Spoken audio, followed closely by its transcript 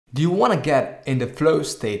Do you want to get in the flow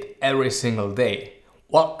state every single day?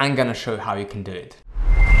 Well, I'm gonna show you how you can do it.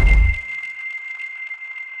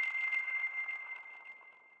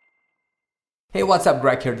 Hey, what's up?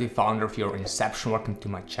 Greg here, the founder of Your Inception. Welcome to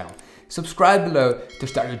my channel. Subscribe below to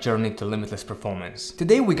start your journey to limitless performance.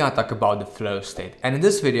 Today we're gonna talk about the flow state, and in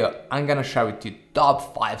this video I'm gonna share with you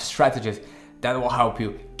top 5 strategies that will help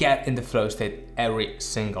you get in the flow state every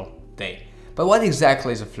single day. But what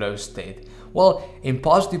exactly is a flow state? Well, in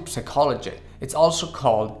positive psychology, it's also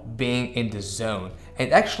called being in the zone. And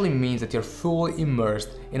it actually means that you're fully immersed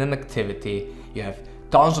in an activity, you have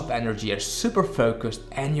tons of energy, you're super focused,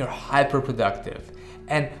 and you're hyper productive.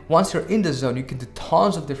 And once you're in the zone, you can do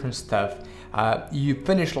tons of different stuff. You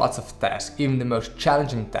finish lots of tasks, even the most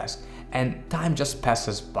challenging tasks, and time just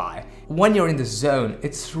passes by. When you're in the zone,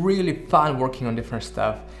 it's really fun working on different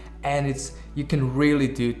stuff, and you can really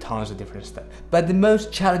do tons of different stuff. But the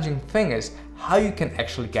most challenging thing is how you can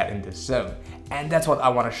actually get in the zone. And that's what I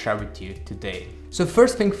want to share with you today. So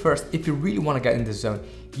first thing first, if you really want to get in the zone,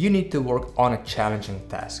 you need to work on a challenging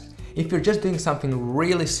task. If you're just doing something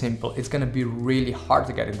really simple, it's going to be really hard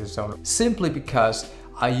to get in the zone, simply because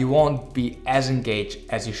you won't be as engaged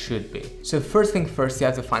as you should be. So first thing first, you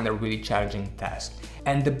have to find a really challenging task.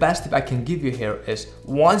 And the best tip I can give you here is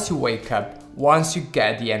once you wake up, once you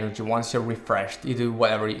get the energy, once you're refreshed, you do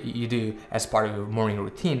whatever you do as part of your morning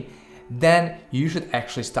routine, then you should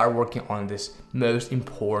actually start working on this most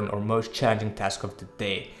important or most challenging task of the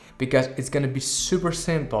day, because it's going to be super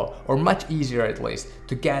simple, or much easier at least,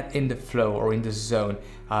 to get in the flow or in the zone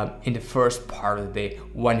in the first part of the day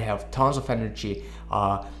when you have tons of energy.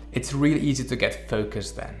 It's really easy to get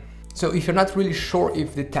focused then. So if you're not really sure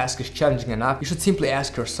if the task is challenging enough, you should simply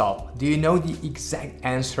ask yourself, do you know the exact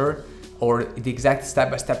answer or the exact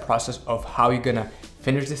step-by-step process of how you're gonna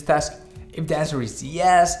finish this task? If the answer is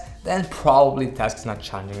yes, then probably the task is not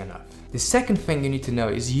challenging enough. The second thing you need to know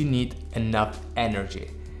is you need enough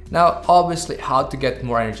energy. Now, obviously, how to get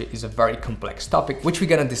more energy is a very complex topic, which we're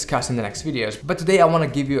gonna discuss in the next videos. But today I wanna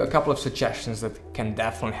give you a couple of suggestions that can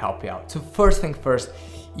definitely help you out. So first thing first,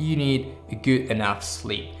 you need a good enough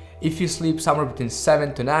sleep. If you sleep somewhere between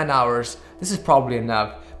 7 to 9 hours, this is probably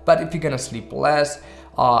enough. But if you're gonna sleep less,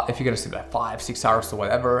 if you're gonna sleep like 5, 6 hours or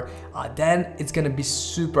whatever, then it's gonna be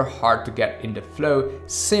super hard to get in the flow,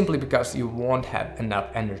 simply because you won't have enough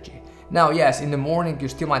energy. Now, yes, in the morning you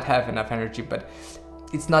still might have enough energy, but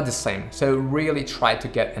it's not the same. So really try to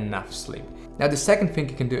get enough sleep. Now, the second thing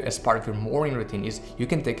you can do as part of your morning routine is you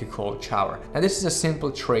can take a cold shower. Now, this is a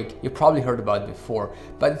simple trick you probably heard about before,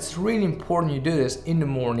 but it's really important you do this in the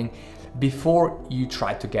morning before you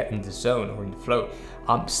try to get in the zone or in the flow,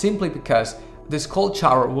 simply because this cold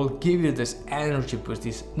shower will give you this energy boost,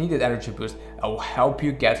 this needed energy boost. It will help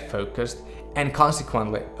you get focused, and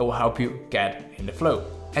consequently, it will help you get in the flow.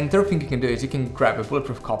 And third thing you can do is you can grab a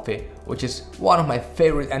bulletproof coffee, which is one of my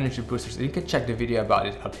favorite energy boosters. You can check the video about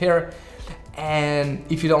it up here. And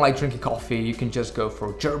if you don't like drinking coffee, you can just go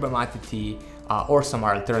for yerba mate tea or some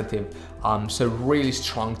alternative. So really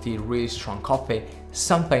strong tea, really strong coffee,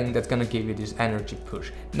 something that's gonna give you this energy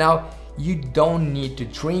push. Now, you don't need to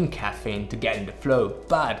drink caffeine to get in the flow,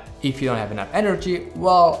 but if you don't have enough energy,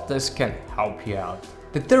 well, this can help you out.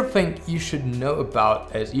 The third thing you should know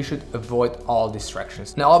about is you should avoid all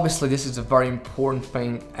distractions. Now, obviously, this is a very important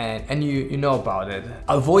thing, and you know about it.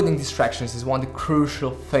 Avoiding distractions is one of the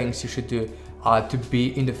crucial things you should do to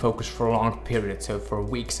be in the focus for a long period, so for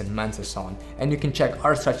weeks and months and so on. And you can check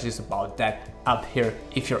our strategies about that up here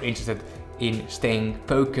if you're interested in staying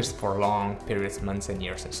focused for long periods, months and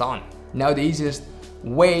years and so on. Now, the easiest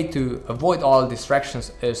way to avoid all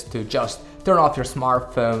distractions is to just turn off your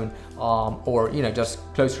smartphone, or just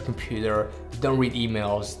close your computer. Don't read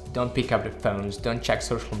emails, don't pick up the phones, don't check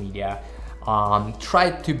social media.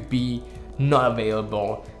 Try to be not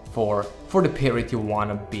available for the period you want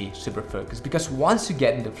to be super focused, because once you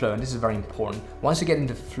get in the flow, and this is very important, once you get in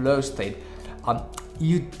the flow state,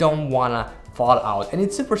 you don't want to fall out. And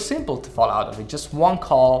it's super simple to fall out of it. Just one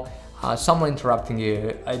call, someone interrupting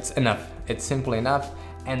you, it's enough. It's simple enough.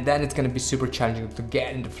 And then it's gonna be super challenging to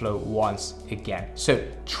get in the flow once again. So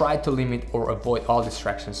try to limit or avoid all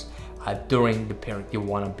distractions during the period you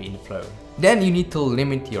wanna be in the flow. Then you need to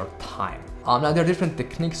limit your time. Now, there are different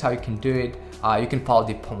techniques how you can do it. You can follow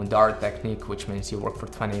the Pomodoro technique, which means you work for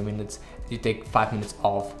 20 minutes, you take 5 minutes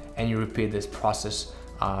off, and you repeat this process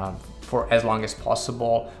for as long as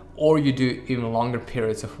possible. Or you do even longer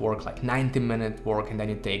periods of work, like 90-minute work, and then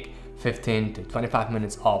you take 15 to 25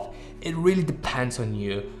 minutes off. It really depends on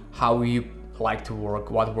you, how you like to work,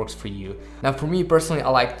 what works for you. Now, for me personally, I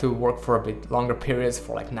like to work for a bit longer periods,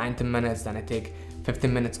 for like 90 minutes, then I take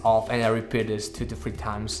 15 minutes off, and I repeat this 2 to 3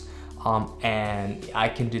 times. And I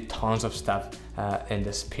can do tons of stuff in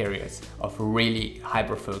this period of really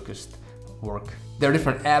hyper-focused work. There are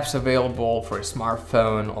different apps available for a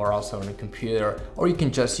smartphone or also on a computer, or you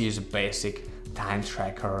can just use a basic time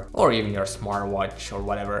tracker or even your smartwatch or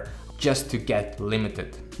whatever, just to get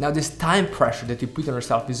limited. Now, this time pressure that you put on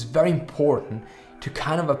yourself is very important to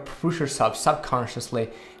kind of push yourself subconsciously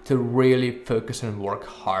to really focus and work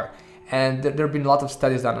hard. And there have been a lot of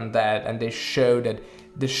studies done on that, and they show that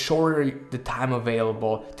the shorter the time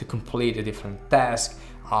available to complete a different task,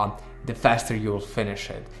 the faster you will finish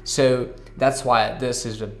it. So that's why this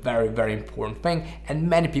is a very, very important thing, and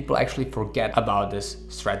many people actually forget about this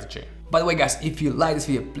strategy. By the way guys, if you like this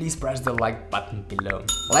video, please press the like button below.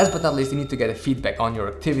 Last but not least, you need to get a feedback on your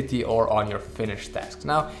activity or on your finished tasks.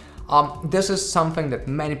 Now, this is something that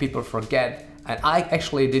many people forget, and I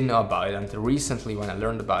actually didn't know about it until recently when I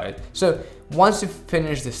learned about it. So once you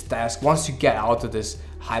finish this task, once you get out of this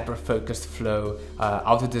hyper-focused flow,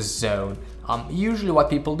 out of this zone, usually what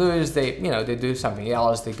people do is they do something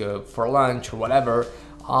else, they go for lunch or whatever,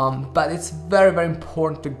 but it's very, very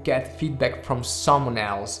important to get feedback from someone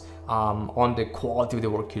else on the quality of the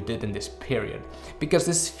work you did in this period, because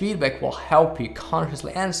this feedback will help you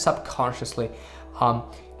consciously and subconsciously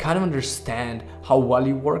kind of understand how well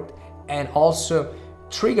you worked, and also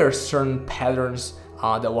trigger certain patterns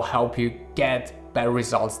that will help you get better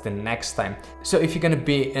results the next time. So if you're gonna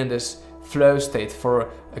be in this flow state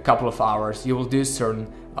for a couple of hours, you will do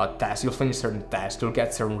certain tasks, you'll finish certain tasks, you'll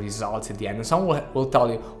get certain results at the end, and someone will tell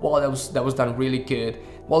you, well, that was done really good.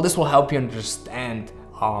 Well, this will help you understand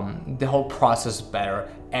the whole process better,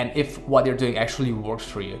 and if what you're doing actually works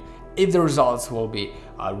for you. If the results will be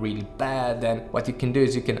really bad, then what you can do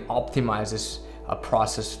is you can optimize this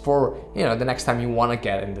process for the next time you want to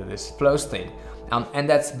get into this flow state. And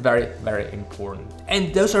that's very, very important.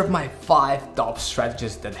 And those are my 5 top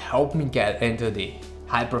strategies that help me get into the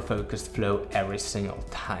hyper-focused flow every single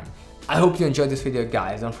time. I hope you enjoyed this video,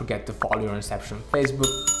 guys. Don't forget to follow your Inception on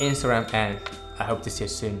Facebook, Instagram, and I hope to see you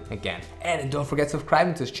soon again. And don't forget to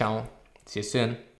subscribe to this channel. See you soon.